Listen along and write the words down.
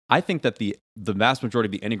I think that the vast majority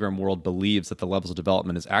of the Enneagram world believes that the levels of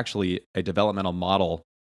development is actually a developmental model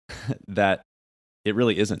that it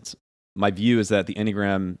really isn't. My view is that the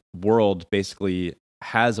Enneagram world basically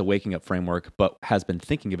has a waking up framework, but has been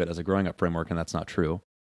thinking of it as a growing up framework, and that's not true.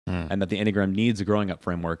 And that the Enneagram needs a growing up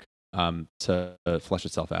framework to flesh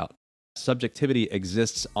itself out. Subjectivity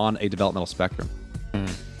exists on a developmental spectrum.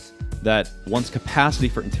 That one's capacity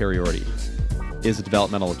for interiority is a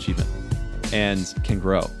developmental achievement and can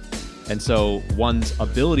grow. And so one's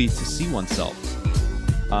ability to see oneself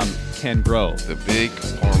can grow. The big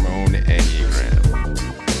hormone Enneagram.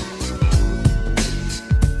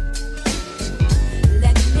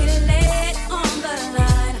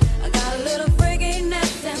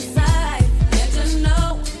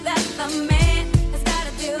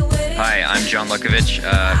 Hi, I'm John Lukovich,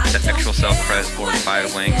 sexual self-pres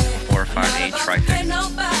 4-5 link, 458 trifix.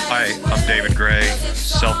 Hi, I'm David Gray,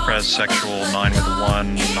 self-pres sexual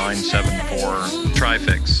 9-1, 974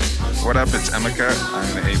 trifix. What up, it's Emeka.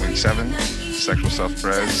 I'm an 8-7, sexual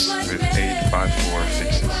self-pres with 854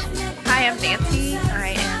 fixes. Hi, I'm Nancy. I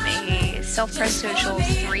am a self-pres social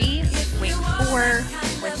 3, wing 4,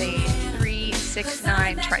 with a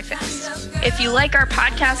 369 trifix. If you like our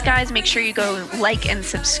podcast, guys, make sure you go like and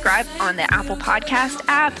subscribe on the Apple Podcast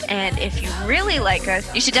app. And if you really like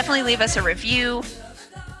us, you should definitely leave us a review.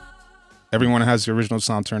 Everyone has the original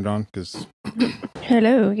sound turned on because.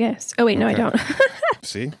 Hello, yes. Oh, wait, no, I don't.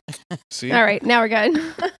 See? All right, now we're good.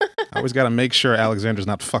 I always got to make sure Alexandra's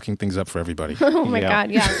not fucking things up for everybody. Oh my God,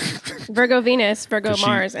 yeah. Virgo Venus, Virgo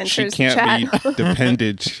Mars she enters can't the chat. be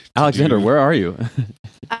dependent. Alexandra, where are you?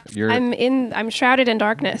 I'm shrouded in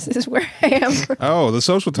darkness. This is where I am. Oh, the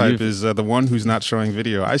social type is the one who's not showing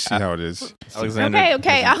video. I see how it is. Alexandra.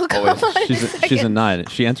 Okay, I'll go on. She's a 9.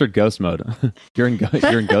 She entered ghost mode. You're in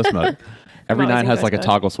ghost mode. Every 9 has like a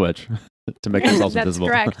toggle switch to make themselves That's invisible.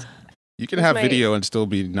 correct. You can have video and still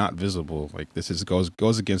be not visible. Like this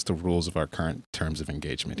goes against the rules of our current terms of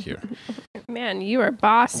engagement here. Man, you are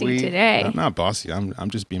bossy today. I'm not bossy. I'm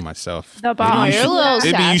just being myself. The boss. You're a little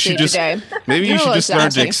sassy today. Maybe you You're a should little just learn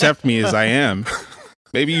to sassy. accept me as I am.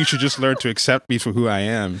 Maybe you should just learn to accept me for who I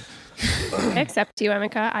am. I accept you,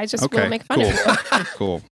 Emeka. I just Okay, will make fun of you.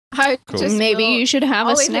 Cool. I Cool. just Maybe will you should have a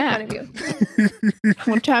always make snack. fun of you.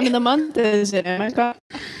 What time of the month is it? Oh my God.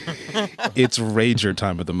 It's Rager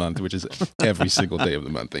time of the month, which is every single day of the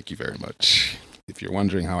month. Thank you very much. If you're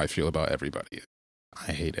wondering how I feel about everybody,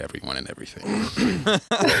 I hate everyone and everything.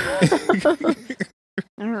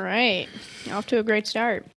 All right. Off to a great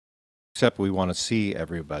start. Except we want to see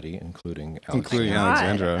everybody, including Alexandra. Including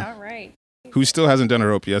Alexandra. All right. Who still hasn't done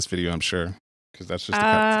her OPS video, I'm sure. Because that's just the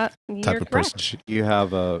type You're of correct. person You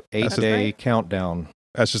have a 8-day right. countdown.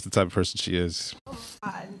 That's just the type of person she is.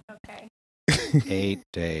 God, okay. 8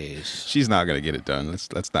 days. She's not gonna get it done.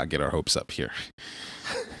 Let's not get our hopes up here.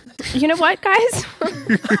 You know what, guys?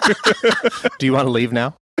 Do you want to leave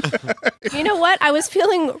now? You know what? I was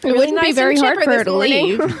feeling It really wouldn't nice be very and hard chipper for her this to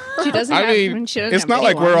morning. leave. She doesn't I have, mean, she doesn't it's have not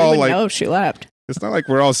like anyone. we're We all wouldn't like- know if she left. It's not like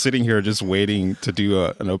we're all sitting here just waiting to do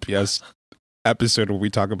an OPS episode where we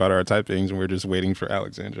talk about our typings and we're just waiting for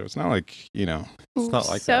Alexandra. It's not like, It's not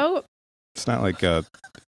like so, it's not like There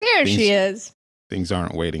Things- she is. things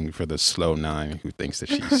aren't waiting for the slow 9 who thinks that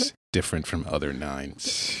she's different from other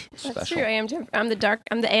 9s. that's true. I'm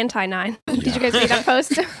the anti-9. Did you guys read that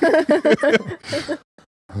post?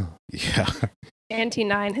 Yeah.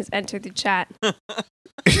 Anti-9 has entered the chat.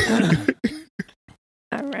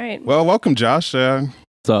 All right. Well, welcome, Josh.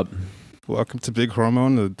 What's up? Welcome to Big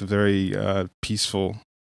Hormone, the very peaceful,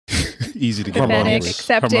 easy to get Empathetic, along with.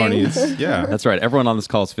 accepting. Harmonious. Yeah. That's right. Everyone on this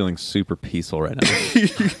call is feeling super peaceful right now.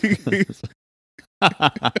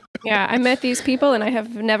 Yeah, I met these people and I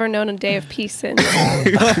have never known a day of peace since.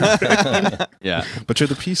 Yeah. But you're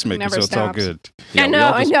the peacemaker, Never so it's all stops. good. Yeah, I we know.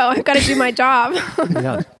 all just- I've got to do my job.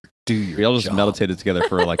 Yeah. Do your We all just job. meditated together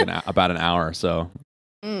for like about an hour. So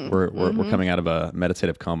we're coming out of a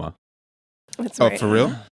meditative coma. That's Oh, right. for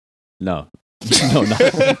real? No. No, no.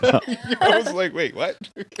 I was like, wait, what?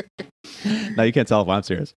 No, you can't tell if I'm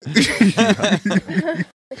serious. How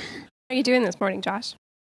are you doing this morning, Josh?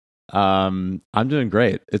 I'm doing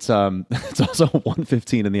great. It's also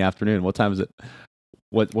 1:15 in the afternoon. What time is it?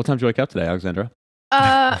 What time did you wake up today, Alexandra?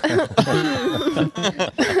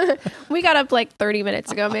 We got up like 30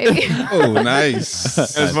 minutes ago, maybe. Oh, nice.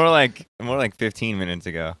 It was more like 15 minutes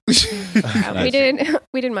ago. We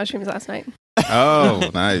did mushrooms last night. Oh,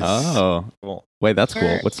 nice. Oh, Cool. wait, that's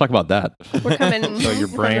cool. Let's talk about that. We're coming. So your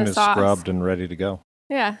from brain the is sauce. scrubbed and ready to go.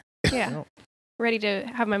 Yeah, ready to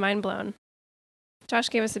have my mind blown. Josh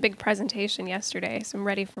gave us a big presentation yesterday, so I'm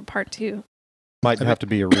ready for part 2. Might have to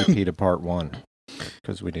be a repeat of part 1.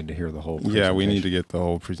 because we need to hear the whole. Yeah, we need to get the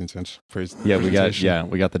whole presentation. Yeah, we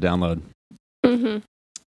got the download. Mm-hmm.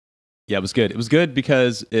 Yeah, it was good. It was good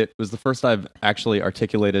because it was the first I've actually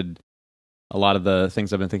articulated a lot of the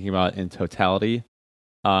things I've been thinking about in totality.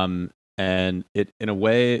 And it, in a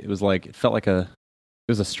way, it was like, it felt like it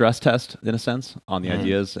was a stress test in a sense on the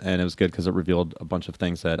ideas. And it was good because it revealed a bunch of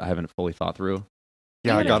things that I haven't fully thought through.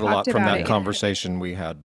 Yeah, I got a lot from that it. conversation we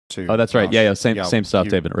had too. Oh, that's right. Yeah, same stuff,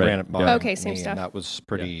 you David. Right. ran it by Yeah. Okay, same me, stuff. And that was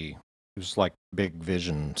pretty. It was like big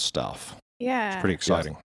vision stuff. Yeah. It's pretty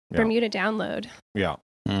exciting. For me to download. Yeah.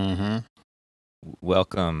 Mm-hmm.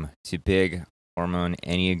 Welcome to Big Hormone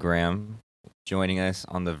Enneagram. Joining us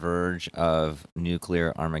on the verge of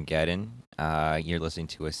nuclear Armageddon. You're listening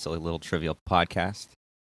to a silly little trivial podcast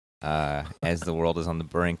as the world is on the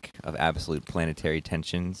brink of absolute planetary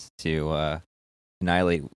tensions to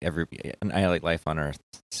annihilate life on Earth.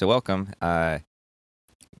 So welcome.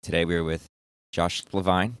 Today we're with Josh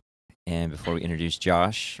Levine. And before we introduce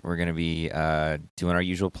Josh, we're going to be doing our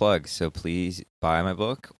usual plugs. So please buy my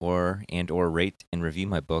book or rate and review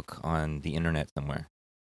my book on the internet somewhere.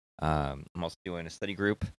 I'm also doing a study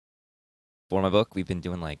group for my book. We've been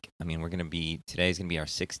doing today's going to be our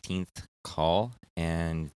 16th call,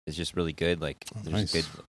 and it's just really good. Like, there's Nice. a good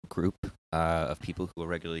group of people who are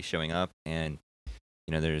regularly showing up, and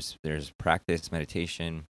there's practice,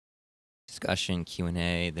 meditation, discussion,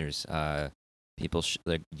 Q&A. There's people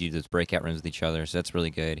do those breakout rooms with each other, so that's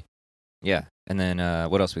really good. Yeah, and then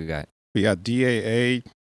what else we got? We got DAA.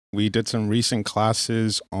 We did some recent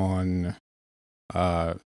classes on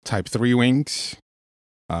Type 3 wings.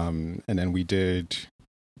 And then we did,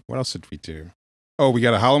 what else did we do? Oh, we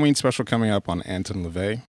got a Halloween special coming up on Anton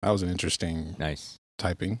LaVey. That was an interesting Nice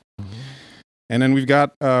typing. Mm-hmm. And then we've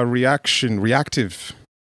got reactive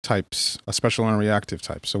types, a special on reactive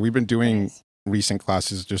types. So we've been doing recent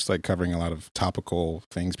classes, just like covering a lot of topical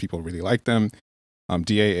things. People really like them.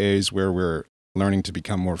 DAAs, where we're learning to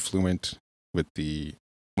become more fluent with the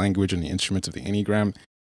language and the instruments of the Enneagram.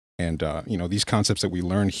 And, these concepts that we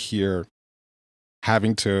learn here,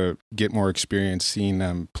 having to get more experience, seeing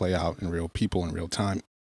them play out in real people in real time.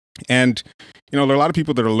 And, there are a lot of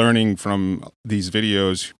people that are learning from these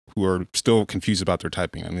videos who are still confused about their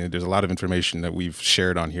typing. I mean, there's a lot of information that we've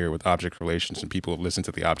shared on here with object relations, and people have listened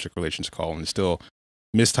to the object relations call and still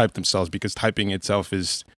mistype themselves because typing itself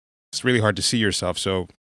it's really hard to see yourself. So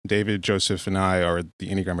David, Joseph, and I are the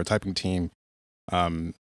Enneagrammer typing team.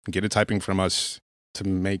 Get a typing from us to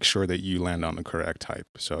make sure that you land on the correct type.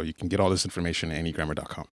 So you can get all this information at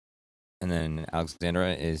Enneagrammer.com. And then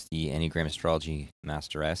Alexandra is the Enneagram Astrology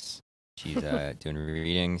Masteress. She's doing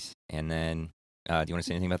readings. And then, do you want to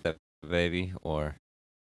say anything about that, baby? Or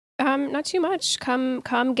Not too much. Come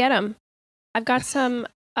get them. I've got some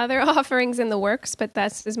other offerings in the works, but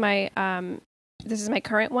this is my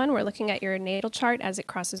current one. We're looking at your natal chart as it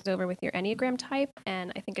crosses over with your Enneagram type,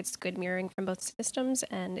 and I think it's good mirroring from both systems,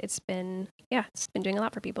 and it's been doing a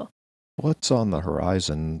lot for people. What's on the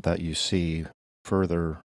horizon that you see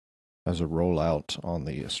further as a rollout on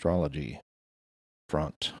the astrology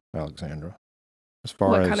front, Alexandra? As far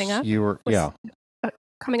What, as coming up? you were,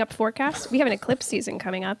 Coming up forecast? We have an eclipse season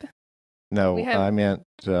coming up. No, we have- I meant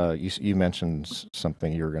you mentioned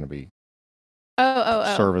something you were going to be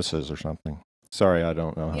Oh. services or something. Sorry, I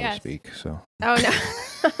don't know how to Yes. speak. So. Oh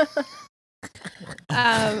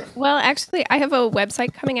no. Well, actually, I have a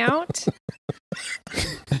website coming out.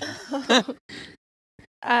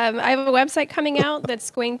 I have a website coming out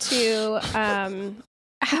that's going to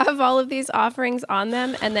have all of these offerings on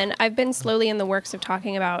them, and then I've been slowly in the works of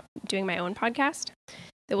talking about doing my own podcast.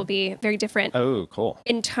 That will be very different. Oh, cool.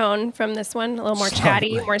 In tone from this one, a little more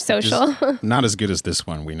chatty, more social. Not as good as this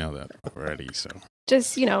one. We know that already. So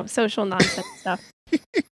Just social nonsense stuff.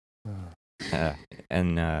 There's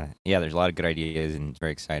a lot of good ideas and it's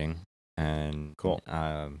very exciting. And cool.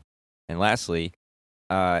 And lastly,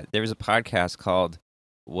 there was a podcast called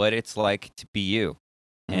 "What It's Like to Be You,"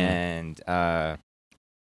 and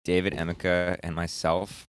David Emeka and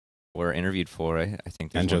myself were interviewed for it. I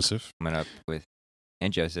think there's and Joseph coming up with.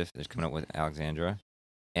 And Joseph, there's coming up with Alexandra.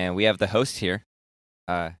 And we have the host here,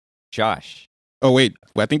 Josh. Oh, wait.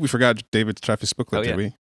 I think we forgot David's Traffic booklet, did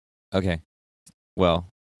we? Okay. Well,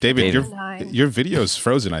 David. Your video's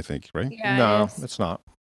frozen, I think, right? Yeah, no, it's not.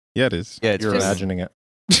 Yeah, it is. Yeah, you're imagining it.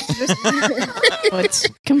 It's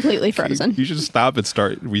completely frozen. You should stop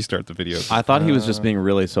and restart the video. I thought he was just being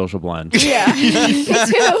really social blind. Yeah. Me too.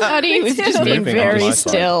 He was just being Moving on to my very side.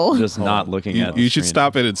 still. Just not looking at You the should screen.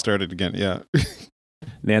 stop it and start it again. Yeah.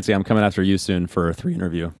 Nancy, I'm coming after you soon for a 3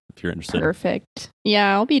 interview if you're interested. Perfect.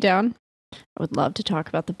 Yeah, I'll be down. I would love to talk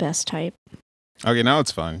about the best type. Okay, now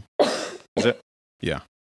it's fine. Is it? Yeah.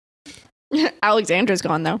 Alexandra's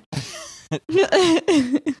gone though.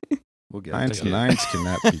 We'll get 9 to to it. 9s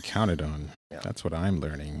cannot be counted on. Yeah. That's what I'm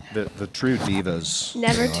learning. The true divas.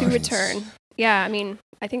 Never to nines. return. Yeah, I mean,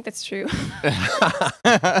 I think that's true.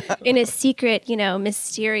 In a secret,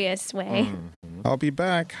 mysterious way. Mhm. I'll be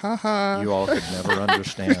back. Haha. You all could never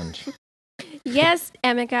understand. Yes,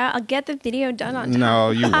 Emeka, I'll get the video done on time.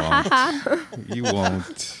 No, you won't. You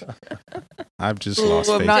won't. I've just lost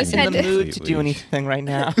I'm faith not Just in had the to- mood to completely. do anything right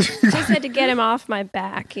now. Just had to get him off my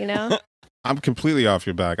back, I'm completely off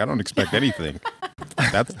your back. I don't expect anything.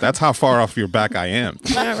 That's how far off your back I am.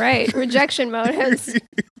 All right, rejection mode has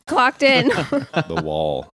clocked in. The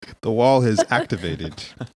wall. The wall has activated.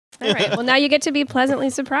 All right, well, now you get to be pleasantly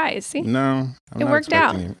surprised. See? No, I'm It not worked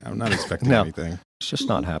out. expecting- I'm not expecting No. anything. It's just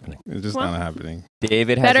not happening. It's just Well, not happening.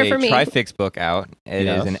 David has Better a for me. Trifix book out. It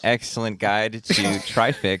is an Yes. excellent guide to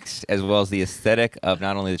Trifix, as well as the aesthetic of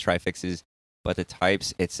not only the Trifixes, but the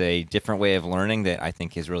types. It's a different way of learning that I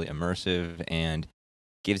think is really immersive and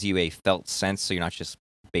gives you a felt sense, so you're not just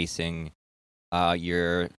basing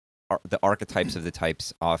the archetypes of the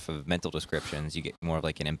types off of mental descriptions. You get more of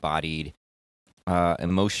like an embodied,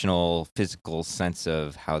 emotional, physical sense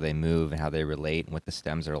of how they move and how they relate and what the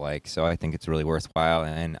stems are like. So I think it's really worthwhile.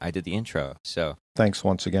 And I did the intro. So Thanks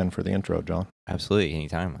once again for the intro, John. absolutely,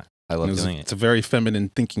 anytime. I love doing It's it. a very feminine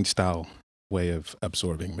thinking style way of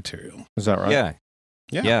absorbing material. Is that right? Yeah.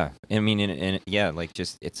 Yeah. Yeah. I mean, like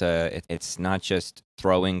just it's not just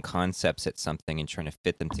throwing concepts at something and trying to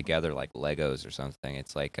fit them together like Legos or something.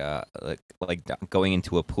 It's like going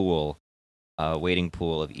into a pool, wading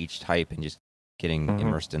pool of each type and just getting Mhm.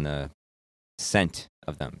 immersed in the scent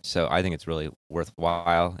of them. So I think it's really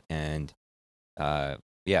worthwhile. And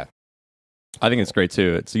yeah, I think it's great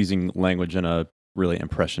too. It's using language in a really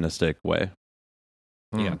impressionistic way.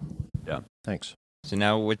 Yeah. Thanks. So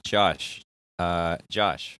now with Josh.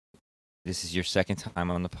 Josh, this is your second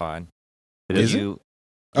time on the pod. Is it? you,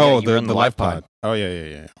 Oh, you were the on live pod. Oh,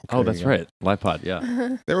 yeah. Oh, Okay, that's yeah. right. Live pod,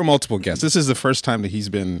 yeah. There were multiple guests. This is the first time that he's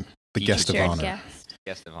been the Featured guest of Featured honor. guest.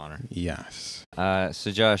 Guest of honor. Yes.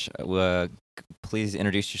 So Josh, please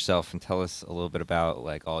introduce yourself and tell us a little bit about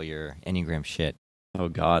like all your Enneagram shit. Oh,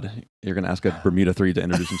 God. You're going to ask a Bermuda 3 to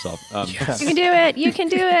introduce himself. Yes. You can do it. You can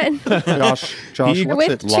do it. Josh, He- what's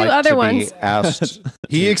With it two like other to ones. be asked?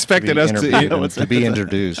 He expected be us to- interviewed and What's to be it?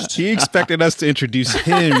 introduced. He expected us to introduce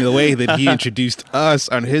him the way that he introduced us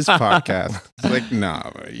on his podcast. It's like, nah,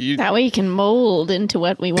 you. That way you can mold into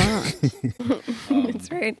what we want. That's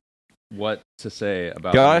right. What to say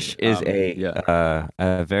about Josh me? is yeah.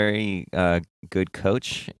 a very good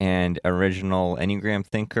coach and original Enneagram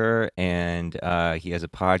thinker, and he has a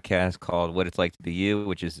podcast called "What It's Like to Be You,"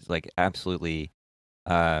 which is like absolutely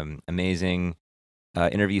amazing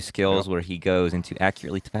interview skills, where he goes into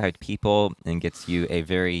accurately typed people and gets you a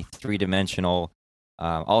very three-dimensional,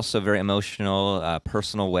 also very emotional,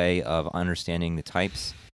 personal way of understanding the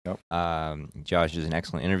types. Yep. Josh is an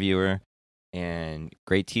excellent interviewer and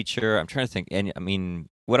great teacher. I'm trying to think. And I mean,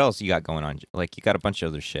 what else you got going on? Like, you got a bunch of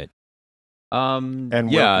other shit. And where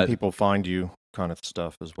yeah, can people find you kind of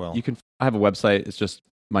stuff as well? you can. I have a website. It's just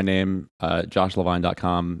my name,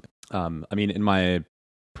 joshlevine.com. I mean, in my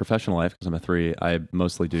professional life, because I'm a 3, I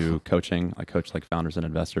mostly do coaching. I coach like founders and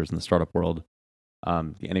investors in the startup world.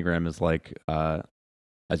 The Enneagram is like,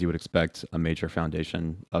 as you would expect, a major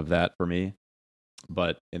foundation of that for me.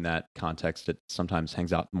 But in that context, it sometimes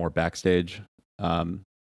hangs out more backstage.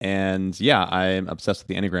 And yeah, I'm obsessed with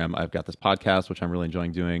the Enneagram. I've got this podcast, which I'm really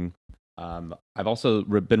enjoying doing. I've also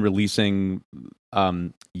been releasing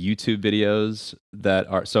YouTube videos that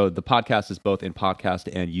are, so the podcast is both in podcast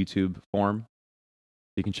and YouTube form.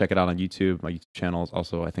 You can check it out on YouTube. My YouTube channel is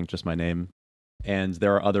also, I think, just my name. And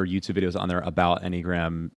there are other YouTube videos on there about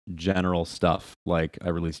Enneagram general stuff. Like I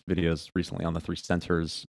released videos recently on the 3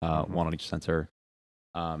 centers, one on each center.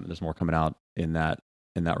 There's more coming out in that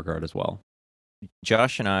regard as well.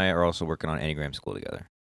 Josh and I are also working on Enneagram School together.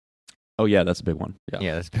 Oh yeah, that's a big one.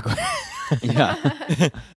 Yeah, that's a big one. Yeah.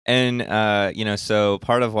 And so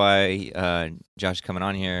part of why Josh is coming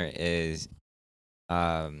on here is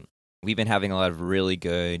we've been having a lot of really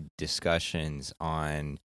good discussions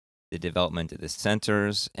on the development of the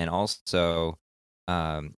centers, and also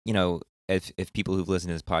if people who've listened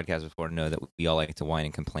to this podcast before know that we all like to whine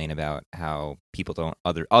and complain about how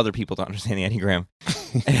other people don't understand the Enneagram.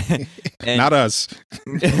 And- Not us.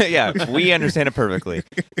 yeah, we understand it perfectly.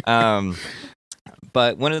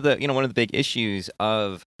 But one of the big issues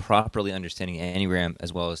of properly understanding Enneagram,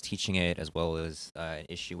 as well as teaching it, as well as an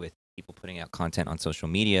issue with people putting out content on social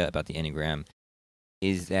media about the Enneagram,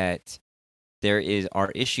 is that there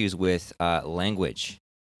are issues with language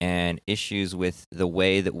and issues with the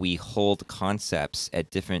way that we hold concepts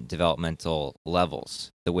at different developmental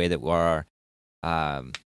levels, the way that our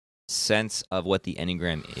sense of what the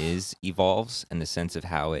Enneagram is evolves, and the sense of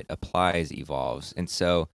how it applies evolves. And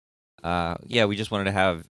so, we just wanted to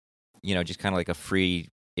have, just kind of like a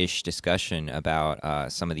free-ish discussion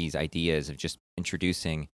about some of these ideas of just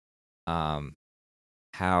introducing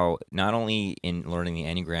how not only in learning the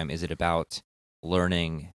Enneagram is it about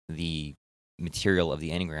learning the material of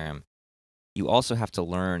the Enneagram, you also have to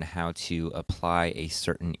learn how to apply a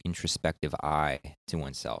certain introspective eye to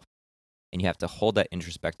oneself. And you have to hold that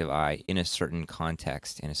introspective eye in a certain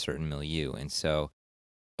context, in a certain milieu. And so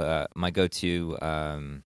my go-to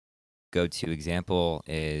example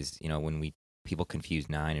is, when people confuse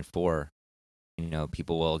 9 and 4,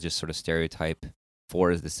 people will just sort of stereotype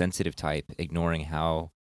 4 as the sensitive type, ignoring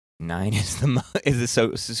how 9 is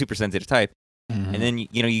the super sensitive type. Mhm. And then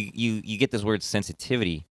you get this word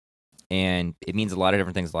sensitivity, and it means a lot of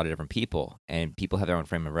different things to a lot of different people, and people have their own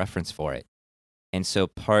frame of reference for it. And so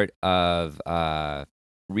part of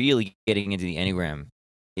really getting into the Enneagram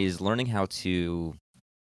is learning how to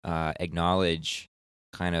acknowledge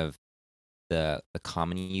kind of the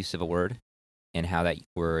common use of a word and how that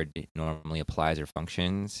word normally applies or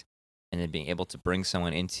functions, and then being able to bring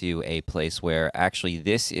someone into a place where actually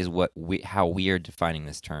this is how we are defining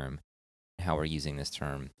this term, how we're using this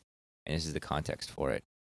term, and this is the context for it.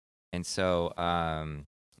 And so,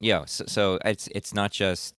 so it's not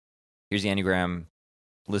just here's the Enneagram,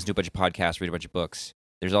 listen to a bunch of podcasts, read a bunch of books.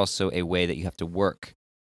 There's also a way that you have to work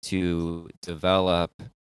to develop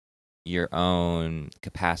your own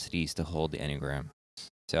capacities to hold the Enneagram.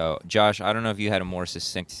 So, Josh, I don't know if you had a more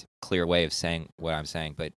succinct, clear way of saying what I'm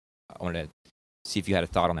saying, but I wanted to see if you had a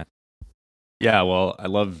thought on that. Yeah, well, I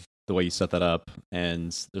love the way you set that up,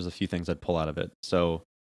 and there's a few things I'd pull out of it. So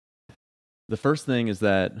the first thing is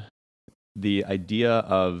that the idea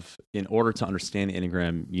of, in order to understand the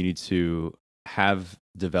Enneagram, you need to have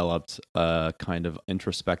developed a kind of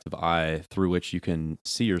introspective eye through which you can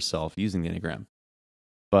see yourself using the Enneagram.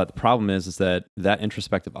 But the problem is that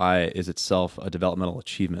introspective eye is itself a developmental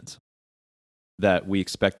achievement that we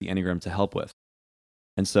expect the Enneagram to help with.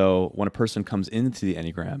 And so when a person comes into the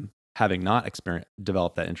Enneagram, having not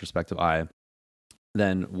developed that introspective eye,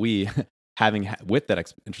 then we, with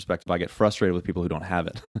that introspective eye, get frustrated with people who don't have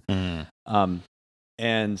it.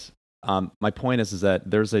 My point is that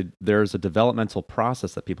there's a developmental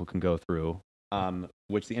process that people can go through,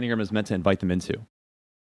 which the Enneagram is meant to invite them into.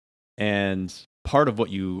 And part of what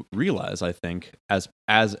you realize, I think, as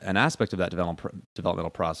an aspect of that developmental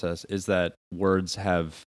process, is that words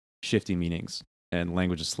have shifting meanings and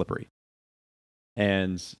language is slippery.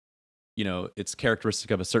 And it's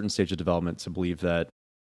characteristic of a certain stage of development to believe that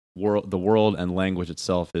the world and language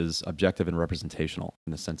itself is objective and representational,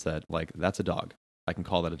 in the sense that, like, that's a dog. I can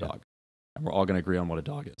call that a dog. And we're all going to agree on what a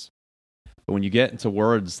dog is. But when you get into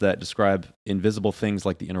words that describe invisible things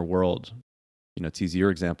like the inner world, to use your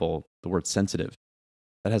example, the word sensitive,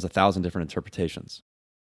 that has 1,000 different interpretations.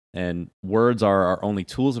 And words are our only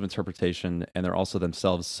tools of interpretation, and they're also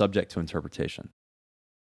themselves subject to interpretation.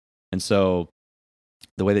 And so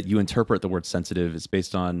the way that you interpret the word sensitive is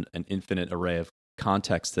based on an infinite array of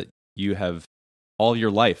contexts that you have all your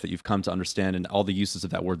life, that you've come to understand, and all the uses of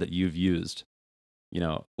that word that you've used.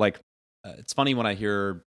 It's funny when I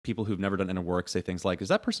hear people who've never done inner work say things like, is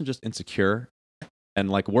that person just insecure? And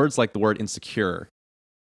like words like the word insecure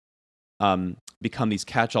become these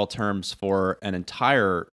catch-all terms for an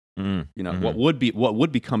entire, what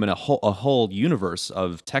would become a whole universe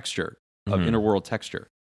of texture, of inner world texture.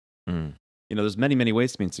 There's many, many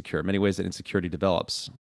ways to be insecure, many ways that insecurity develops,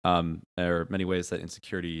 or many ways that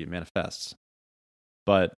insecurity manifests.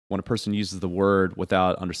 But when a person uses the word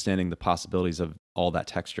without understanding the possibilities of all that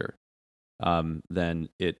texture, then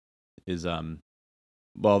it is,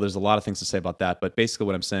 there's a lot of things to say about that. But basically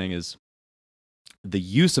what I'm saying is the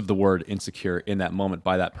use of the word insecure in that moment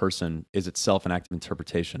by that person is itself an act of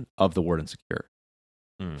interpretation of the word insecure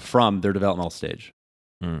from their developmental stage.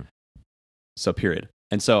 So period.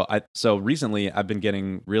 And so recently I've been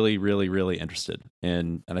getting really, really, really interested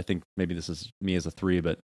in, and I think maybe this is me as a 3,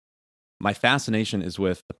 but my fascination is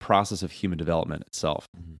with the process of human development itself.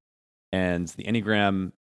 And the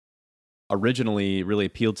Enneagram originally really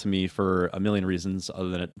appealed to me for a million reasons, other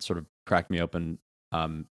than it sort of cracked me open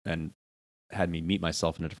and had me meet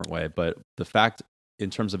myself in a different way. But the fact, in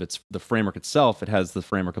terms of the framework itself, it has the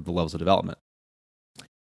framework of the levels of development.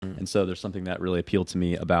 And so there's something that really appealed to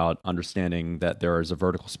me about understanding that there is a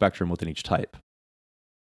vertical spectrum within each type.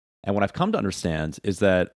 And what I've come to understand is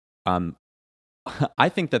that I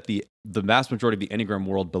think that the vast majority of the Enneagram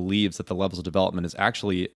world believes that the levels of development is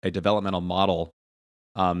actually a developmental model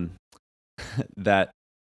that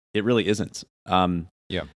it really isn't.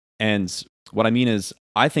 Yeah. And what I mean is,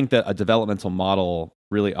 I think that a developmental model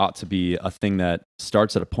really ought to be a thing that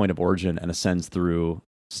starts at a point of origin and ascends through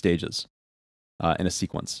stages in a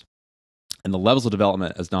sequence. And the levels of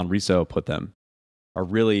development, as Don Riso put them, are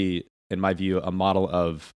really, in my view, a model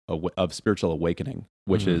of spiritual awakening,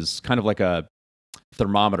 which is kind of like a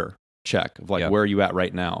thermometer check of like, where are you at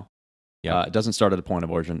right now? It doesn't start at a point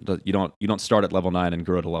of origin. You don't start at level 9 and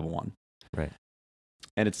grow to level 1. Right.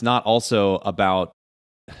 And it's not also about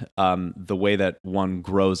the way that one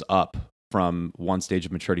grows up from one stage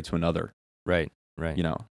of maturity to another. Right.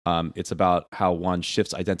 It's about how one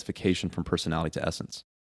shifts identification from personality to essence.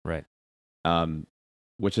 Right.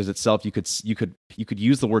 Which is itself, you could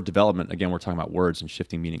use the word development. Again, we're talking about words and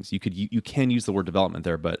shifting meanings. You can use the word development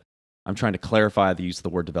there, but I'm trying to clarify the use of the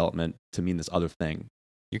word development to mean this other thing.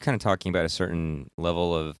 You're kind of talking about a certain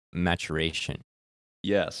level of maturation.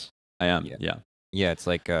 Yes, I am. Yeah. Yeah, it's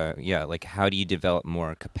like like how do you develop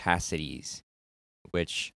more capacities,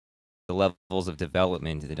 which the levels of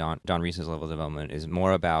development, the Don Riso's level of development is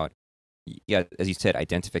more about, as you said,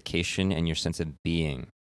 identification and your sense of being.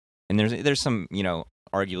 And there's some,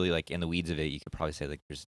 arguably like in the weeds of it, you could probably say like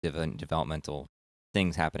there's developmental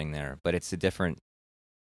things happening there, but it's a different,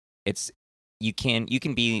 you can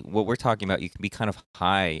be, what we're talking about, you can be kind of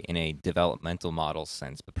high in a developmental model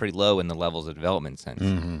sense, but pretty low in the levels of development sense.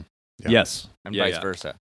 Mm-hmm. Yeah. Yes. And vice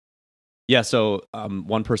versa. Yeah, so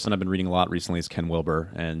one person I've been reading a lot recently is Ken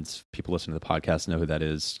Wilber, and people listening to the podcast know who that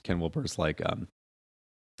is. Ken Wilber's like,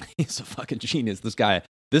 he's a fucking genius. This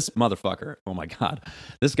motherfucker, oh my God.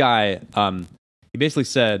 This guy, he basically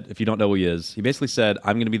said, if you don't know who he is, he basically said,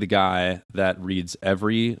 I'm going to be the guy that reads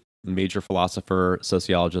every major philosopher,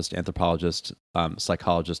 sociologist, anthropologist,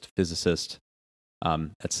 psychologist, physicist,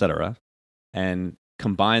 etc., and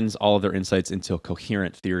combines all of their insights into a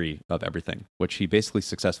coherent theory of everything, which he basically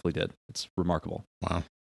successfully did. It's remarkable. Wow.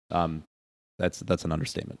 That's an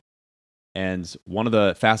understatement. And one of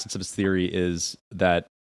the facets of his theory is that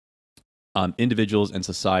individuals and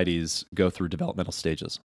societies go through developmental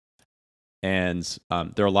stages. And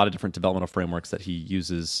there are a lot of different developmental frameworks that he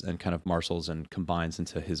uses and kind of marshals and combines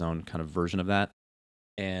into his own kind of version of that.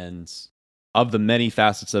 And of the many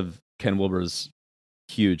facets of Ken Wilber's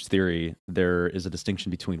huge theory, there is a distinction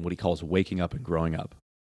between what he calls waking up and growing up.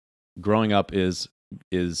 Growing up is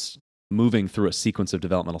moving through a sequence of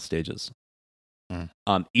developmental stages,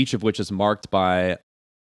 each of which is marked by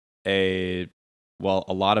a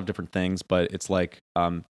lot of different things, but it's like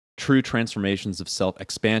true transformations of self,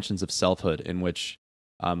 expansions of selfhood, in which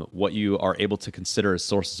what you are able to consider as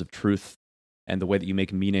sources of truth and the way that you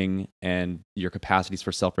make meaning and your capacities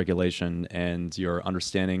for self-regulation and your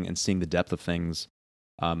understanding and seeing the depth of things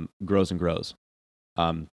grows and grows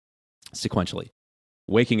sequentially.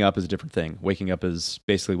 Waking up is a different thing. Waking up is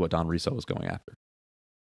basically what Don Riso was going after.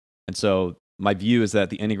 And so my view is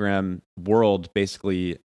that the Enneagram world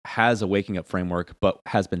basically has a waking up framework, but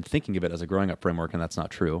has been thinking of it as a growing up framework, and that's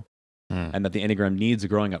not true. And that the Enneagram needs a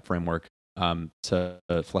growing up framework to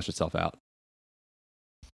flesh itself out.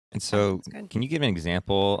 And so, can you give an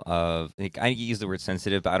example of, like, I use the word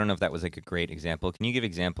sensitive, but I don't know if that was like a great example. Can you give an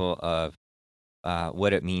example of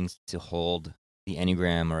what it means to hold the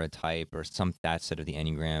Enneagram or a type or some facet of the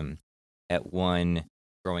Enneagram at one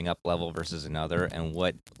growing up level versus another, and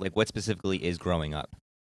what specifically is growing up?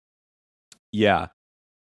 Yeah.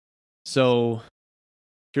 So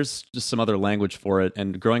here's just some other language for it.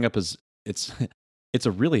 And growing up it's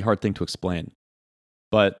a really hard thing to explain.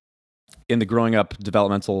 But in the growing up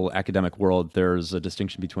developmental academic world, there's a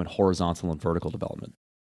distinction between horizontal and vertical development.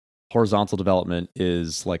 Horizontal development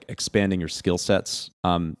is like expanding your skill sets.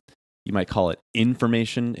 You might call it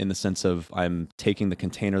information, in the sense of I'm taking the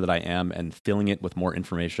container that I am and filling it with more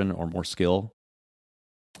information or more skill.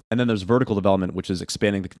 And then there's vertical development, which is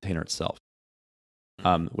expanding the container itself,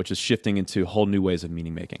 which is shifting into whole new ways of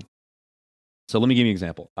meaning making. So let me give you an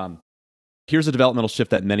example. Here's a developmental shift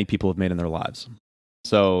that many people have made in their lives.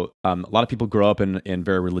 So a lot of people grow up in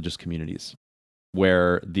very religious communities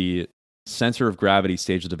where the center of gravity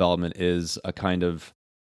stage of development is a kind of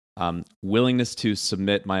willingness to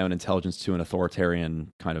submit my own intelligence to an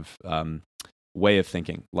authoritarian kind of way of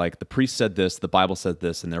thinking. Like, the priest said this, the Bible said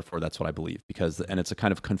this, and therefore that's what I believe. And it's a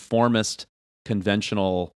kind of conformist,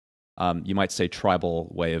 conventional, you might say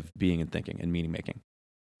tribal way of being and thinking and meaning making.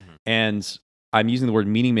 And I'm using the word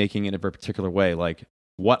meaning making in a very particular way, like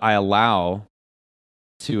what I allow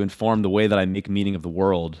to inform the way that I make meaning of the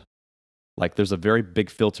world Like there's a very big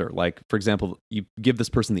filter. Like, for example, you give this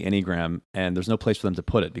person the Enneagram and there's no place for them to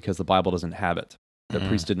put it because the Bible doesn't have it. Their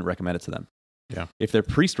priest didn't recommend it to them. Yeah. If their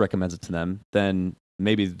priest recommends it to them, then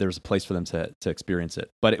maybe there's a place for them to experience it.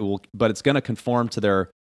 But it's going to conform to their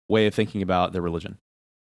way of thinking about their religion.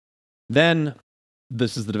 Then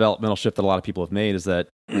this is the developmental shift that a lot of people have made, is that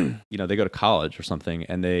they go to college or something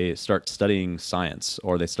and they start studying science,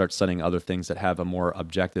 or they start studying other things that have a more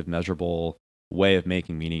objective, measurable way of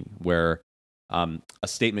making meaning, where a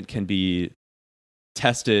statement can be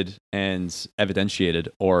tested and evidentiated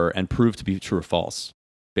and proved to be true or false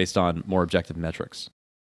based on more objective metrics.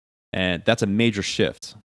 And that's a major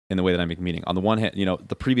shift in the way that I make meaning. On the one hand,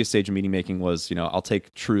 the previous stage of meaning making was, I'll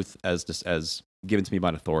take truth as given to me by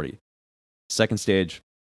an authority. Second stage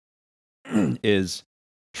is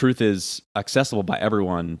truth is accessible by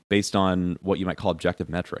everyone based on what you might call objective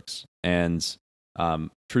metrics. And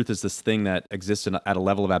truth is this thing that exists at a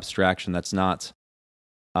level of abstraction that's not,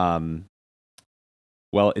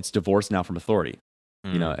 it's divorced now from authority.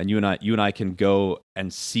 And you and I can go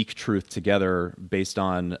and seek truth together based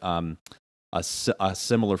on a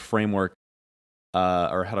similar framework,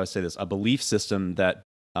 or how do I say this? A belief system that,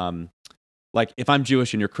 like if I'm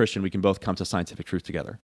Jewish and you're Christian, we can both come to scientific truth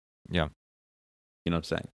together. Yeah. You know what I'm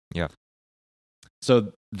saying? Yeah.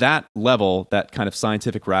 So that level, that kind of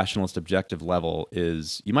scientific, rationalist, objective level,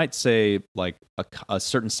 is, you might say, like a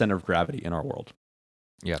certain center of gravity in our world.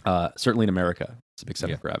 Yeah. Certainly in America, it's a big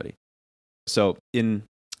center of gravity. So in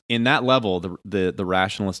that level, the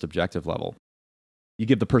rationalist, objective level, you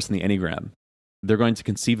give the person the Enneagram, they're going to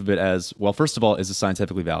conceive of it as, well, first of all, is it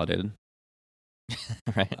scientifically validated?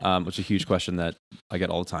 Right. Which is a huge question that I get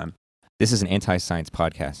all the time. This is an anti-science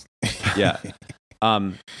podcast. Yeah.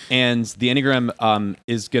 And the Enneagram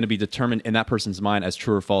is going to be determined in that person's mind as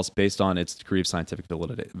true or false based on its degree of scientific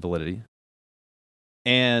validity.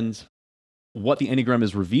 And what the Enneagram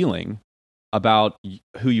is revealing about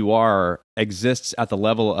who you are exists at the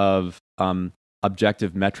level of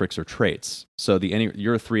objective metrics or traits. So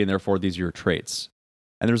you're a 3, and therefore these are your traits.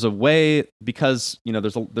 And there's a way, because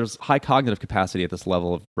there's high cognitive capacity at this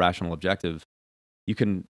level of rational objective, you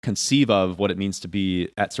can conceive of what it means to be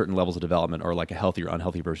at certain levels of development, or like a healthy or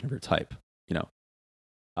unhealthy version of your type.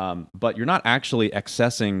 But you're not actually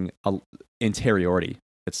accessing interiority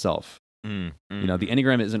itself. The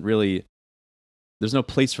Enneagram isn't really. There's no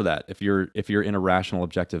place for that if you're in a rational,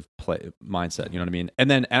 objective mindset. You know what I mean?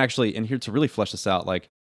 And here to really flesh this out, like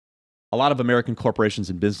a lot of American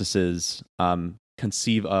corporations and businesses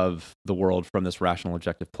conceive of the world from this rational,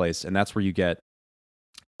 objective place, and that's where you get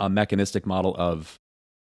a mechanistic model of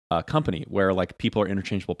a company where like people are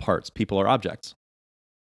interchangeable parts, people are objects.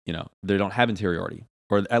 They don't have interiority,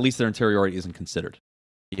 or at least their interiority isn't considered.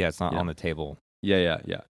 Yeah, it's not on the table. Yeah.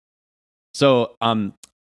 So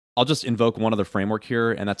I'll just invoke one other framework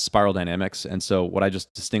here, and that's spiral dynamics. And so what I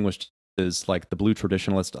just distinguished is like the blue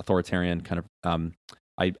traditionalist authoritarian kind of,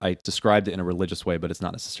 I described it in a religious way, but it's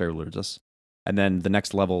not necessarily religious. And then the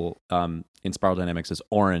next level in spiral dynamics is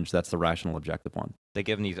orange. That's the rational objective one. They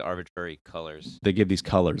give them these arbitrary colors. They give these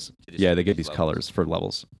colors. Yeah, they give these colors for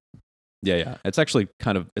levels. Yeah. It's actually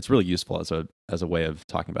it's really useful as a way of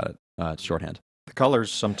talking about it. It's shorthand. The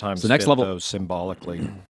colors sometimes fit those symbolically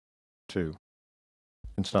too,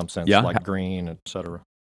 in some sense, like green, etc.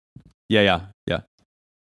 Yeah.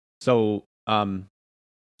 So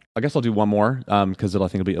I guess I'll do one more because I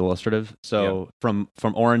think it'll be illustrative. So from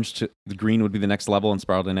orange to the green would be the next level in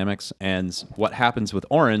spiral dynamics. And what happens with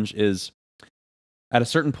orange is, at a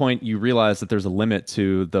certain point, you realize that there's a limit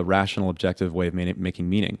to the rational, objective way of making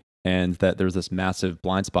meaning, and that there's this massive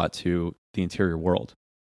blind spot to the interior world.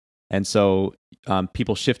 And so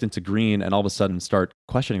people shift into green and all of a sudden start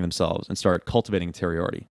questioning themselves and start cultivating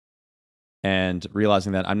interiority and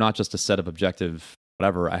realizing that I'm not just a set of objective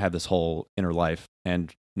whatever, I have this whole inner life.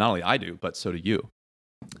 And not only I do, but so do you.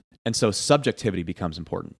 And so subjectivity becomes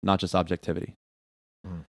important, not just objectivity.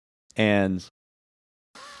 And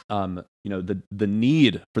the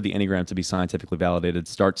need for the Enneagram to be scientifically validated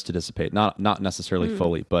starts to dissipate, not necessarily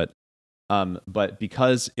fully, but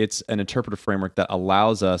because it's an interpretive framework that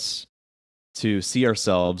allows us to see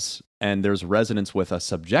ourselves, and there's resonance with a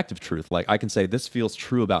subjective truth. Like I can say, this feels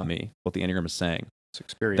true about me, what the Enneagram is saying. It's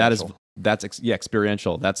experiential. That's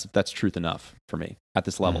experiential. That's truth enough for me at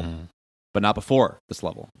this level, but not before this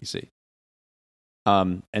level, you see.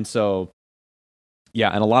 And so,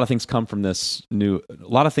 and a lot of things come from a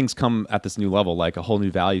lot of things come at this new level, like a whole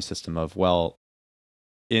new value system of, well,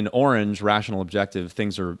 in orange, rational, objective,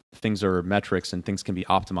 things are metrics and things can be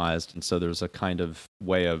optimized. And so there's a kind of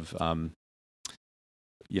way of, an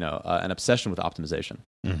obsession with optimization.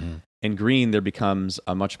 In green, there becomes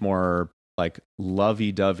a much more like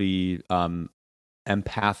lovey-dovey,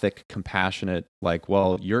 empathic, compassionate, like,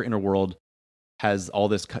 well, your inner world has all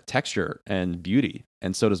this texture and beauty,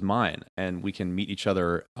 and so does mine, and we can meet each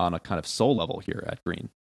other on a kind of soul level here at Green.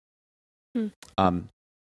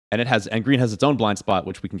 And Green has its own blind spot,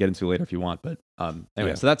 which we can get into later if you want. But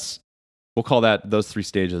anyway, so we'll call that those 3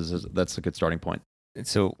 stages. That's a good starting point.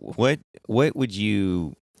 So what would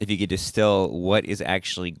you, if you could distill, what is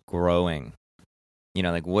actually growing?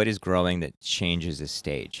 Like what is growing that changes a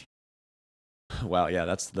stage? Wow, yeah,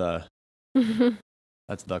 that's the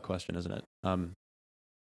question, isn't it?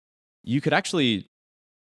 You could actually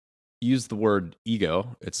use the word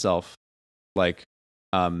ego itself, like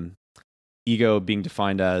ego being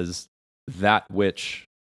defined as that which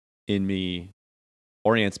in me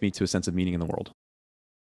orients me to a sense of meaning in the world.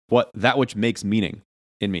 That which makes meaning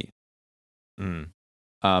in me. And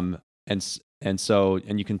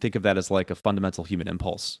you can think of that as like a fundamental human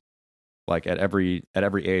impulse. Like at every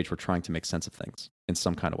age, we're trying to make sense of things in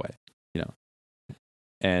some kind of way,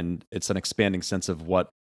 and it's an expanding sense of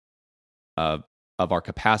of our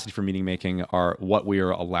capacity for meaning making, what we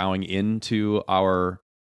are allowing into our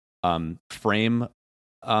frame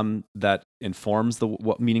that informs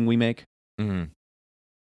what meaning we make. So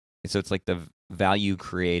it's like the value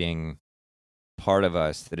creating part of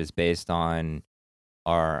us that is based on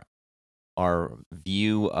our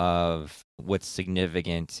view of what's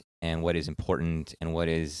significant and what is important and what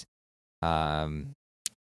is let's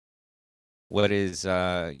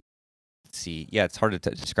see, it's hard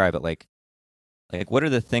to describe it, like what are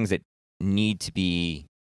the things that need to be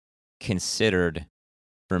considered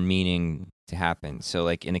for meaning to happen. So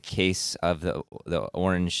like in the case of the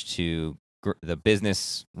orange to the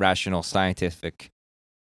business rational scientific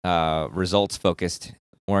results focused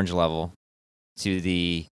orange level, to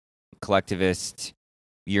the collectivist,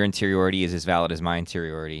 your interiority is as valid as my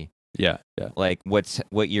interiority. Yeah. Like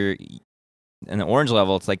what you're in the orange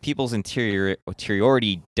level, it's like people's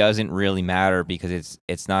interiority doesn't really matter because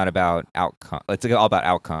it's not about outcome. It's all about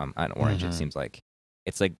outcome on orange. It seems like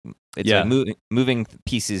it's like moving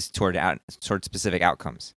pieces toward specific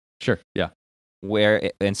outcomes. Sure. Yeah.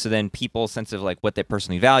 And so then people's sense of like what they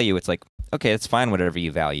personally value, it's like, okay, that's fine, whatever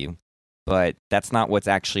you value, but that's not what's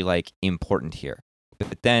actually like important here.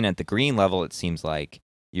 But then at the green level, it seems like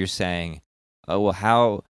you're saying, oh, well,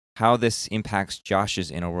 how this impacts Josh's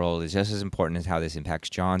inner world is just as important as how this impacts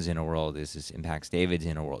John's inner world, as this impacts David's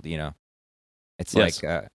inner world. It's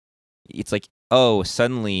like, oh,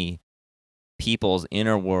 suddenly people's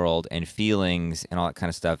inner world and feelings and all that kind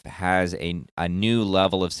of stuff has a new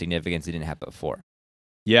level of significance it didn't have before.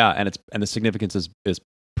 Yeah, and the significance is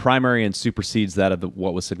primary and supersedes that of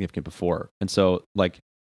what was significant before. And so, like,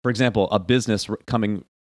 for example, a business coming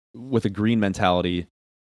with a green mentality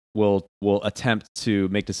will attempt to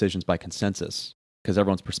make decisions by consensus because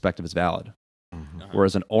everyone's perspective is valid.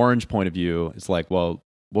 Whereas an orange point of view is like, well,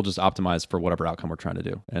 we'll just optimize for whatever outcome we're trying to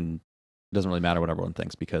do, and it doesn't really matter what everyone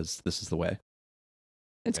thinks because this is the way.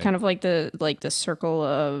 It's kind of like the circle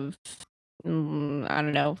of I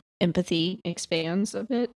don't know, empathy expands a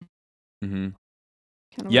bit. Kind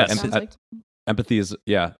of yes, empathy is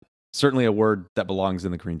certainly a word that belongs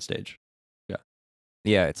in the green stage.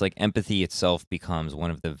 Yeah, it's like empathy itself becomes one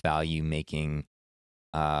of the value-making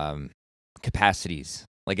capacities.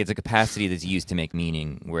 Like it's a capacity that's used to make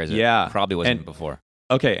meaning, whereas it probably wasn't before.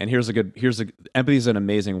 Okay, and empathy is an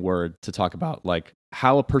amazing word to talk about, like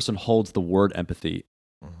how a person holds the word empathy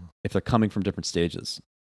if they're coming from different stages.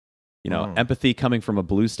 Empathy coming from a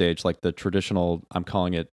blue stage, like the traditional, I'm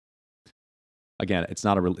calling it, again, it's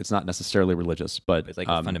not necessarily religious, but it's like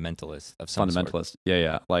a fundamentalist of some sort.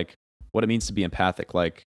 Yeah. Like what it means to be empathic,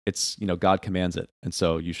 like it's, God commands it. And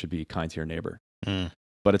so you should be kind to your neighbor.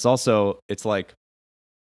 But it's like,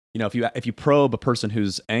 if you probe a person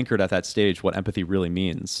who's anchored at that stage, what empathy really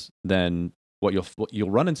means, then what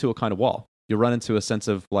you'll run into a kind of wall. You'll run into a sense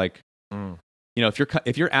of like,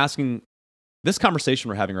 if you're asking, this conversation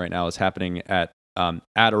we're having right now is happening at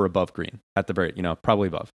or above green, at the very, probably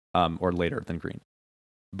above, or later than green.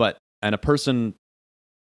 And a person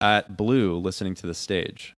at blue listening to the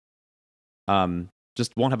stage,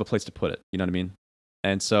 just won't have a place to put it. You know what I mean?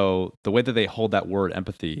 And so the way that they hold that word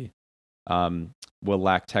empathy will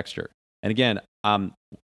lack texture. And again,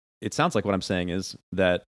 it sounds like what I'm saying is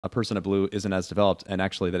that a person at blue isn't as developed, and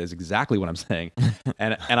actually that is exactly what I'm saying.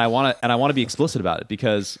 and I want to be explicit about it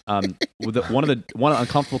because one of the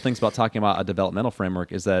uncomfortable things about talking about a developmental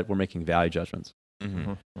framework is that we're making value judgments.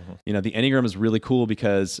 The Enneagram is really cool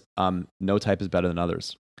because no type is better than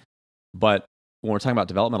others. But when we're talking about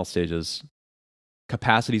developmental stages,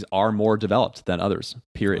 capacities are more developed than others,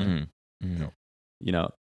 period.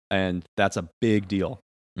 And that's a big deal.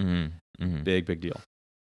 Big deal.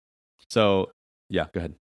 So, yeah, go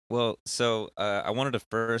ahead. Well, so I wanted to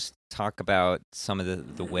first talk about some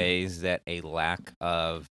of the ways that a lack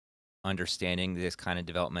of understanding this kind of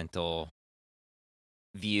developmental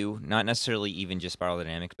view, not necessarily even just spiral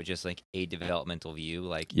dynamics, but just like a developmental view,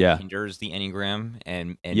 like hinders the Enneagram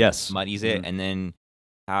and muddies it, and then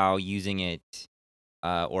how using it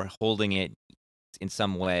or holding it in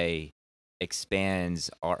some way expands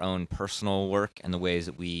our own personal work and the ways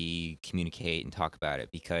that we communicate and talk about it.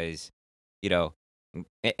 Because, you know,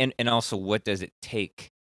 and also what does it take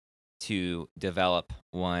to develop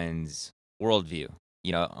one's worldview,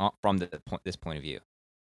 you know, from this point of view.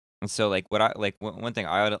 And so, like, one thing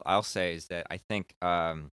I'll say is that I think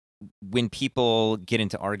when people get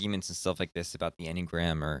into arguments and stuff like this about the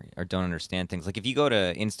Enneagram or don't understand things, like if you go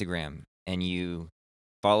to Instagram and you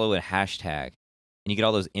follow a hashtag and you get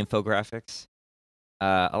all those infographics,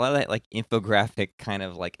 a lot of that like infographic kind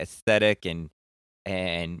of like aesthetic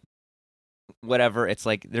and whatever, it's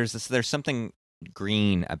like there's something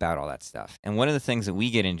green about all that stuff. And one of the things that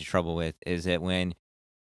we get into trouble with is that when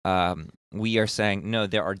we are saying, no,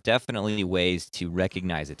 there are definitely ways to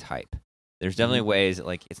recognize a type. There's definitely ways that,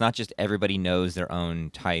 like, it's not just everybody knows their own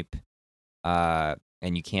type, and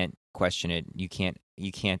you can't question it. You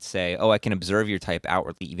can't say, oh, I can observe your type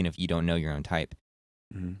outwardly, even if you don't know your own type.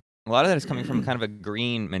 A lot of that is coming from kind of a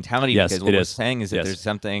green mentality, because what we're saying is that there's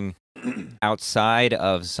something outside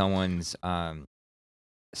of someone's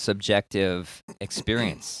subjective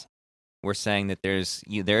experience. We're saying that there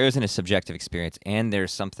isn't a subjective experience, and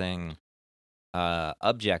there's something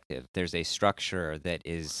objective. There's a structure that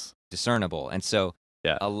is discernible, and so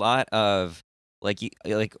a lot of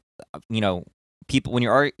people when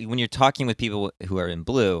you're talking with people who are in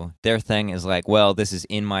blue, their thing is like, well, this is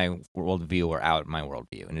in my worldview or out my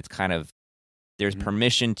worldview, and it's kind of there's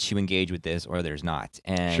permission to engage with this or there's not.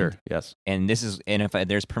 And and this is if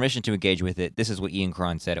there's permission to engage with it, this is what Ian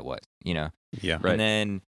Cron said it was, you know. Yeah. Right. And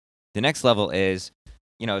then the next level is,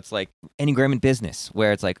 you know, it's like Enneagram in business,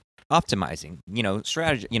 where it's like optimizing, you know,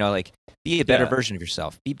 strategy, you know, like be a better version of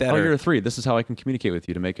yourself, be better. Oh, you're a 3. This is how I can communicate with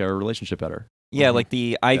you to make our relationship better. Yeah, like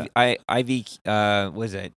the IV, what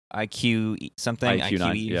is it? IQ something,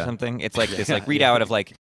 IQE something. It's like this like readout of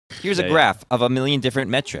like, here's a graph of a million different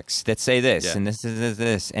metrics that say this and this is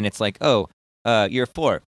this, and it's like, oh, you're a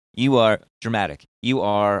 4. You are dramatic. You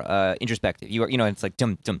are introspective. You are, you know, it's like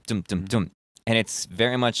dum dum dum dum dum. And it's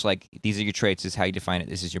very much like, these are your traits, this is how you define it,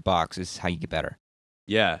 this is your box, this is how you get better.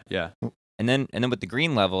 Yeah. And then with the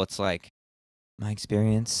green level, it's like, my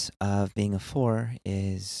experience of being a 4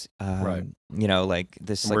 is, you know, like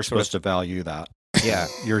this. We're supposed to value that. Yeah.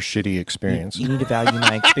 Your shitty experience. You need to value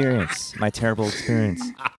my experience, my terrible experience.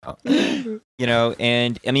 You know,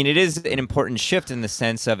 and I mean, it is an important shift in the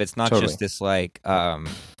sense of it's not just this like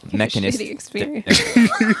mechanism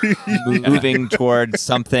moving towards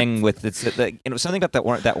something with it's you know, something about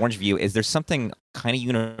that orange view is there's something kind of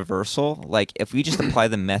universal. Like if we just apply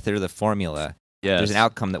the method or the formula, there's an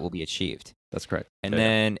outcome that will be achieved. That's correct. And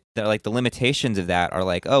then like the limitations of that are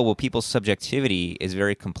like, oh, well, people's subjectivity is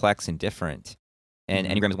very complex and different. And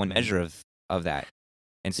Enneagram is one measure of that.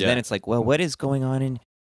 And so then it's like, well, what is going on in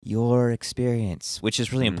your experience? Which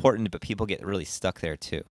is really important, but people get really stuck there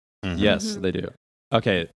too. Yes, they do.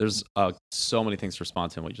 Okay, there's so many things to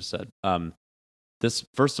respond to in what you just said. This,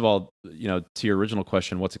 first of all, you know, to your original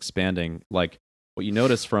question, what's expanding? Like what you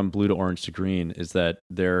notice from blue to orange to green is that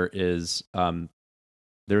there is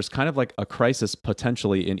there's kind of like a crisis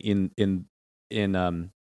potentially in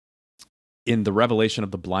the revelation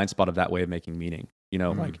of the blind spot of that way of making meaning. You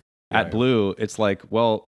know, like at blue, it's like,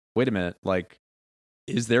 well, wait a minute, like,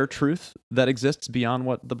 is there truth that exists beyond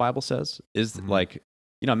what the Bible says? Is like,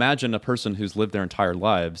 you know, imagine a person who's lived their entire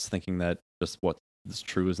lives thinking that just what is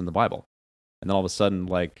true is in the Bible. And then all of a sudden,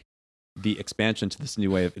 like, the expansion to this new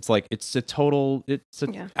way of, it's like, it's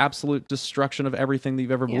an absolute destruction of everything that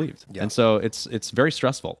you've ever believed. Yeah. And so it's very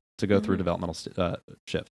stressful to go through a developmental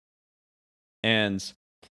shift. And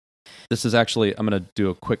this is actually, I'm going to do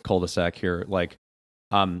a quick cul-de-sac here. Like,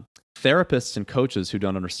 therapists and coaches who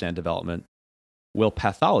don't understand development will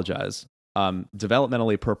pathologize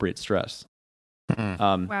developmentally appropriate stress.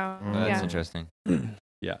 Wow, that's interesting.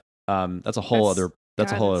 Yeah, that's a whole other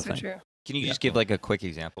thing. True. Can you just give like a quick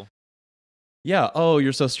example? Yeah. Oh,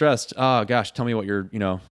 you're so stressed. Oh gosh, tell me what your, you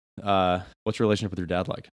know, what's your relationship with your dad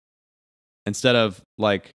like? Instead of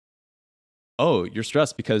like, oh, you're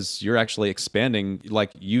stressed because you're actually expanding.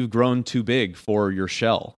 Like you've grown too big for your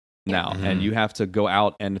shell now, and you have to go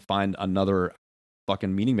out and find another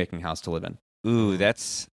fucking meaning-making house to live in. Ooh,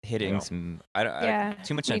 that's hitting Yeah. some. Yeah,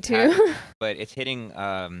 too much me on tap, too. but it's hitting.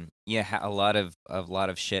 A lot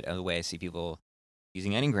of shit. The way I see people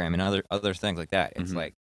using Enneagram and other things like that. It's Mhm.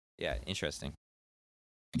 like, yeah, interesting.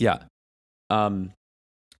 Yeah.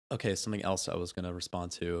 Okay, something else I was going to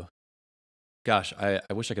respond to. Gosh, I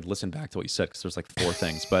wish I could listen back to what you said because there's like 4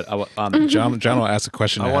 things. But John will ask a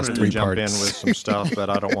question. I that has wanted to 3 jump parts. in with some stuff,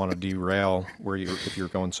 but I don't want to derail if you're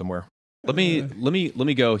going somewhere. let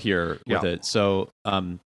me go here with Yeah. it. So,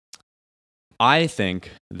 I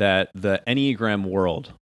think that the Enneagram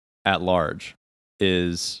world at large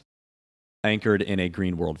is anchored in a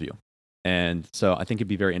green worldview. And so I think it'd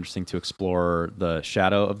be very interesting to explore the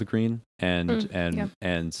shadow of the green and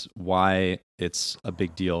and why it's a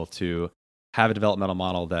big deal to have a developmental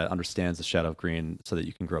model that understands the shadow of green so that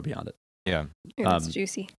you can grow beyond it. Yeah. Yeah, that's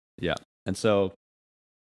juicy. And so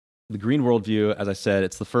the green worldview, as I said,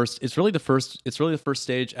 it's really the first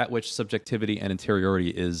stage at which subjectivity and interiority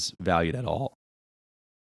is valued at all.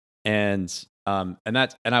 And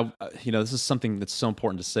this is something that's so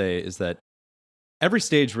important to say, is that every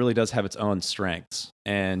stage really does have its own strengths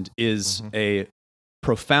and is a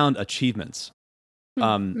profound achievement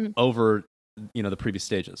over the previous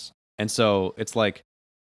stages. And so it's like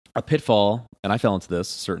a pitfall, and I fell into this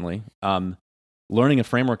certainly. Learning a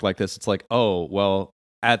framework like this, it's like, oh well,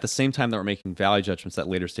 at the same time that we're making value judgments that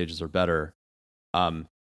later stages are better. When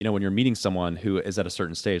you're meeting someone who is at a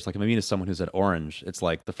certain stage, like if I'm meeting someone who's at orange, it's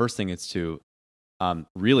like the first thing is to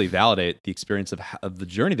really validate the experience of the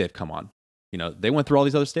journey they've come on. They went through all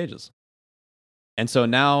these other stages. And so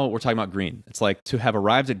now we're talking about green. It's like to have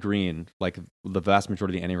arrived at green, like the vast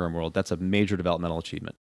majority of the Enneagram world, that's a major developmental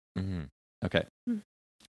achievement. Mm-hmm. Okay.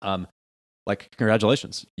 Like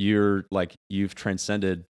congratulations. You've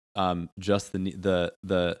transcended just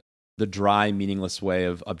the dry, meaningless way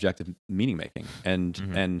of objective meaning making.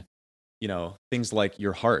 And things like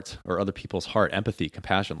your heart or other people's heart, empathy,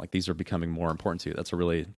 compassion, like these are becoming more important to you. That's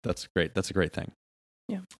great. That's a great thing.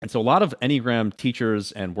 Yeah. And so a lot of Enneagram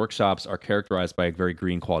teachers and workshops are characterized by a very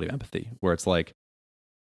green quality of empathy, where it's like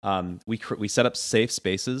we set up safe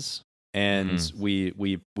spaces and we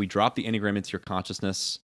drop the Enneagram into your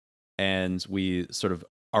consciousness, and we sort of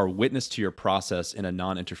are witness to your process in a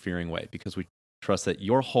non-interfering way, because we trust that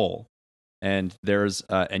you're whole and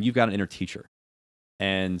and you've got an inner teacher,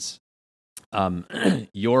 and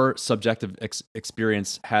your subjective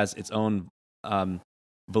experience has its own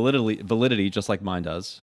validity, just like mine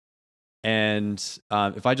does. And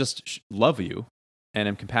if I just love you and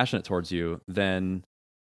am compassionate towards you, then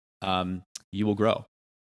you will grow.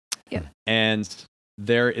 Yeah. And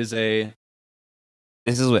there is This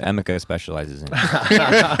is what Emeka specializes in.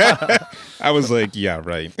 I was like, yeah,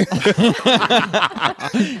 right. If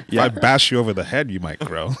I bash you over the head, you might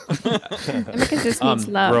grow. Emeka just needs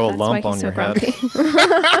love. Grow a That's lump why on he's your so head.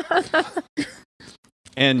 grumpy.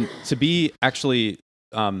 And to be actually,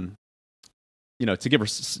 to give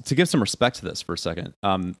some respect to this for a second.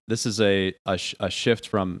 This is a shift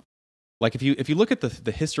from, like, if you look at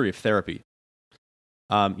the history of therapy.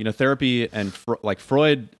 Therapy and like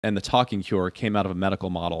Freud and the talking cure came out of a medical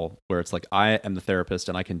model where it's like, I am the therapist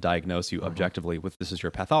and I can diagnose you objectively with, this is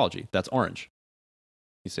your pathology. That's orange.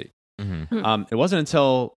 You see. Mm-hmm. It wasn't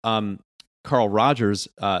until Carl Rogers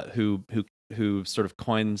who sort of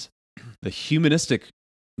coined the humanistic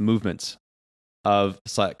movement of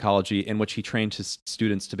psychology, in which he trained his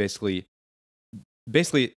students to basically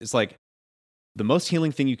it's like the most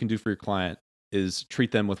healing thing you can do for your client is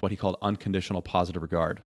treat them with what he called unconditional positive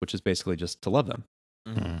regard, which is basically just to love them.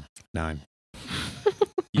 9.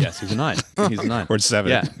 Yes, he's a 9. He's a 9. Or 7.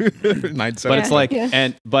 Yeah. 9, 7. But it's like,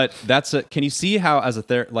 but that's can you see how as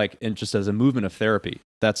just as a movement of therapy,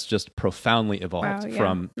 that's just profoundly evolved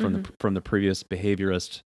from the previous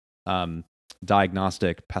behaviorist,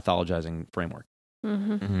 diagnostic, pathologizing framework.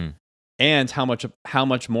 And how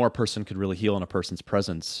much more a person could really heal in a person's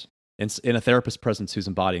presence, in a therapist's presence who's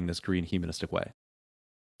embodying this green humanistic way.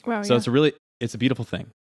 Wow. So it's a beautiful thing.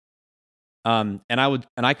 And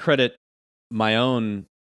I credit my own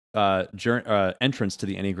entrance to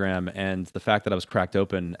the Enneagram and the fact that I was cracked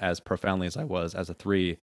open as profoundly as I was as a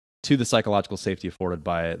 3 to the psychological safety afforded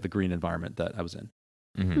by the green environment that I was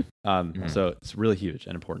in. So it's really huge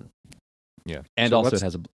and important. Yeah. And So also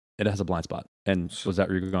it has a blind spot. And was that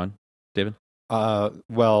where you were going, David?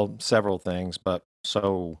 Well, several things, but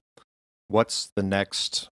so what's the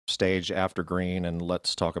next stage after green? And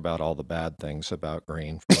let's talk about all the bad things about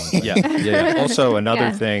green. For one thing. Yeah. Also,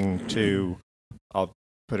 another thing too, I'll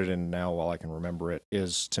put it in now while I can remember it,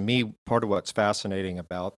 is, to me, part of what's fascinating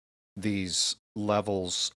about these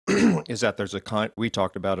levels is that there's we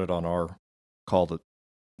talked about it on our call,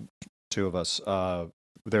 two of us.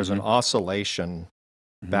 There's an oscillation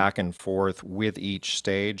back and forth with each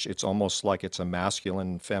stage. It's almost like it's a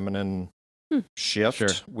masculine, feminine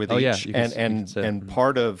shift with each. Yeah, you can and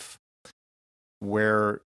part of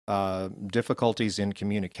where difficulties in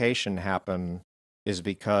communication happen is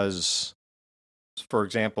because, for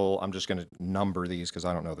example, I'm just going to number these because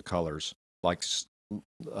I don't know the colors. Like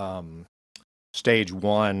stage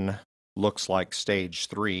 1 looks like stage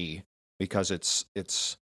 3 because it's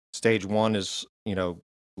stage 1 is,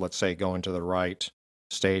 let's say going to the right.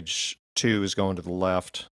 Stage 2 is going to the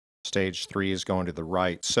left. Stage 3 is going to the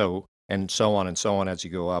right. So on as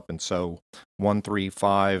you go up. And so 1, 3,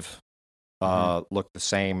 5 look the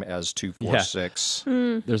same as 2, 4, 6.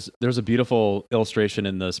 There's a beautiful illustration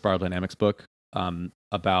in the Spiral Dynamics book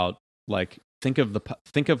about like think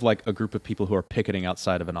of like a group of people who are picketing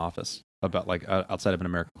outside of an office, about like outside of an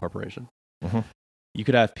American corporation. You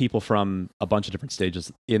could have people from a bunch of different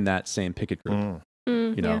stages in that same picket group.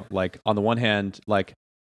 Like on the one hand, like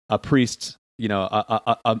a priest,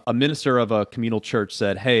 a minister of a communal church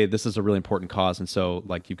said, "Hey, this is a really important cause," and so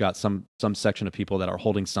like you've got some section of people that are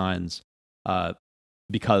holding signs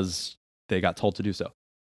because they got told to do so.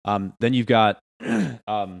 Then you've got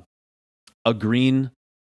a green,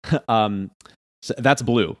 so that's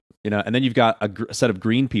blue, and then you've got a set of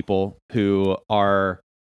green people who are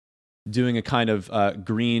doing a kind of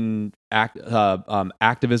green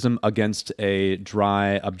activism against a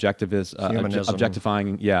dry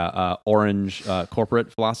objectifying orange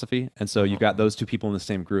corporate philosophy. And so you've got those two people in the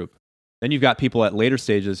same group. Then you've got people at later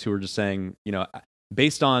stages who are just saying,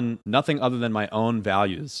 based on nothing other than my own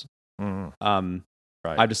values, I've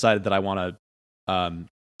decided that I want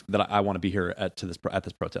to be here at this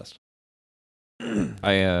protest.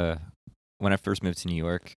 When I first moved to New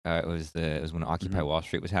York, it was when Occupy Wall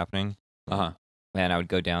Street was happening. And I would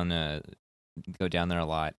go down there a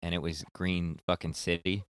lot, and it was green fucking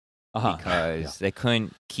city because they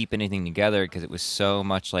couldn't keep anything together because it was so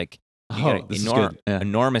much like you got an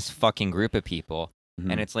enormous fucking group of people,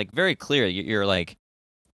 and it's like very clear you're like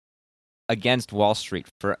against Wall Street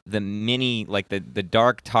for the mini like the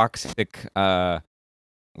dark toxic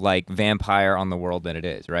like vampire on the world that it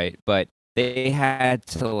is, right? But they had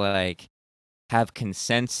to like have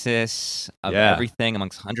consensus of everything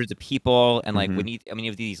amongst hundreds of people, and like you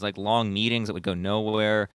have these like long meetings that would go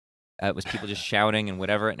nowhere. It was people just shouting and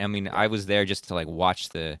whatever. And I mean, I was there just to like watch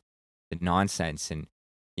the nonsense. And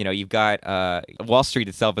you've got Wall Street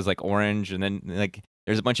itself is like orange, and then like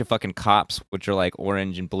there's a bunch of fucking cops which are like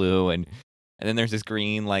orange and blue, and then there's this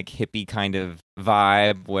green like hippie kind of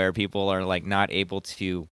vibe where people are like not able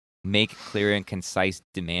to make clear and concise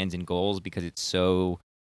demands and goals because it's so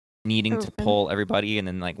needing to pull everybody. And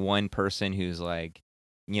then like one person who's like,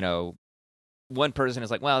 one person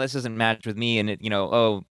is like, well, this doesn't match with me, and it,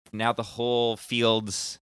 now the whole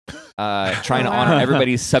field's trying to honor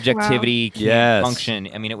everybody's subjectivity can't function.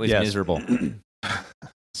 I mean, it was miserable.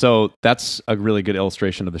 So that's a really good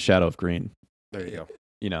illustration of the shadow of green. There you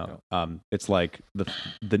go. It's like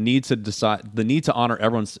the need to honor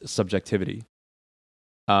everyone's subjectivity.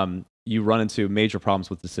 You run into major problems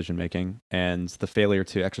with decision making and the failure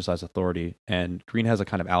to exercise authority. And green has a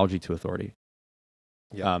kind of allergy to authority.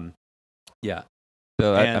 So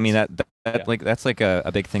I mean that's like a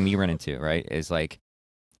big thing we run into, right? Is like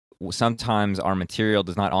sometimes our material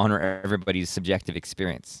does not honor everybody's subjective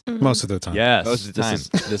experience. Most of the time. Yes. Most of the time.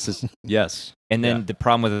 This is yes. And then the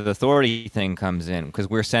problem with the authority thing comes in because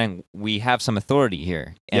we're saying we have some authority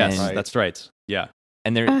here. And yes, that's right. Yeah.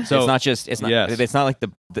 And it's not like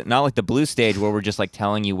the blue stage where we're just like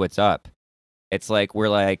telling you what's up. It's like we're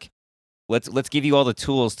like, let's give you all the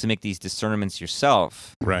tools to make these discernments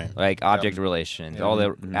yourself. Right. Like object relations, all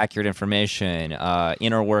the accurate information,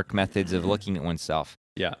 inner work methods of looking at oneself.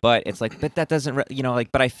 Yeah. But it's like, but that doesn't,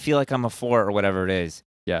 but I feel like I'm a 4 or whatever it is.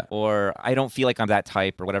 Yeah. Or I don't feel like I'm that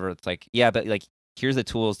type or whatever. It's like, yeah, but like here's the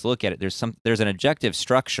tools to look at it. There's an objective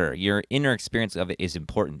structure. Your inner experience of it is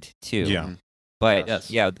important too. Yeah. But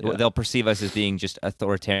they'll perceive us as being just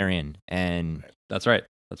authoritarian and that's right.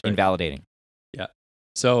 invalidating. Yeah.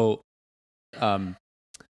 So, a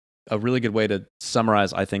really good way to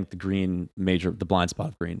summarize, I think, the blind spot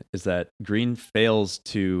of green is that green fails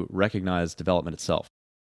to recognize development itself.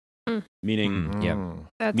 Meaning,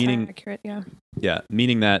 that's accurate. Yeah. Yeah.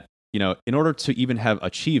 Meaning that in order to even have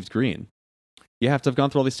achieved green, you have to have gone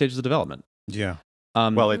through all these stages of development. Yeah.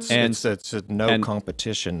 Well, it's a no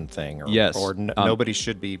competition thing, or nobody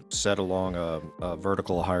should be set along a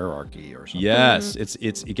vertical hierarchy or something. Yes, it's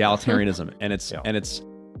egalitarianism,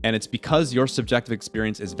 and it's because your subjective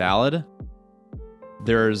experience is valid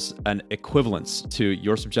there's an equivalence to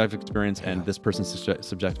your subjective experience and this person's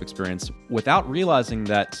subjective experience without realizing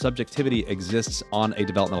that subjectivity exists on a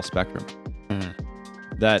developmental spectrum.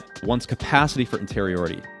 That one's capacity for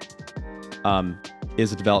interiority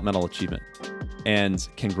is a developmental achievement and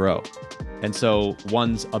can grow. And so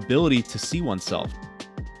one's ability to see oneself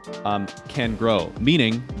can grow,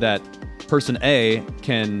 meaning that person A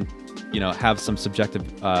can, have some subjective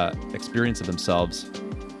experience of themselves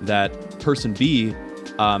that person B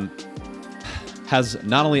has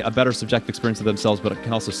not only a better subjective experience of themselves, but it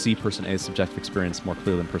can also see person A's subjective experience more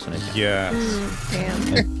clearly than person A can. Yes.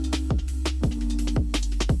 Damn.